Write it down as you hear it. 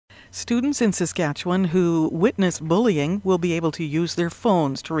Students in Saskatchewan who witness bullying will be able to use their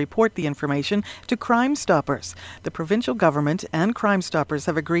phones to report the information to Crime Stoppers. The provincial government and Crime Stoppers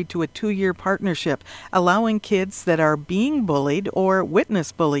have agreed to a 2-year partnership, allowing kids that are being bullied or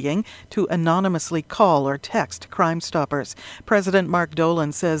witness bullying to anonymously call or text Crime Stoppers. President Mark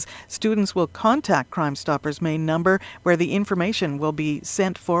Dolan says students will contact Crime Stoppers' main number where the information will be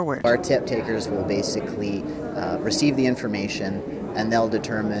sent forward. Our tip takers will basically receive the information and they'll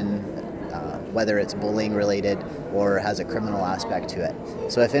determine whether it's bullying related or has a criminal aspect to it.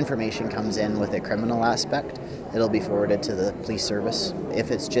 So if information comes in with a criminal aspect, it'll be forwarded to the police service.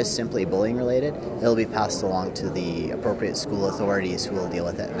 If it's just simply bullying related, it'll be passed along to the appropriate school authorities who will deal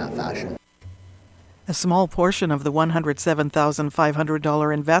with it in that fashion. A small portion of the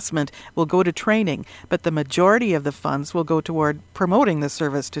 $107,500 investment will go to training, but the majority of the funds will go toward promoting the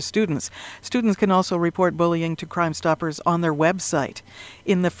service to students. Students can also report bullying to Crime Stoppers on their website.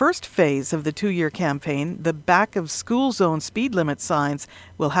 In the first phase of the 2-year campaign, the back of school zone speed limit signs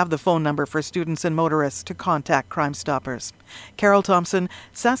will have the phone number for students and motorists to contact Crime Stoppers. Carol Thompson,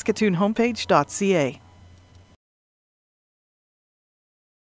 SaskatoonHomepage.ca.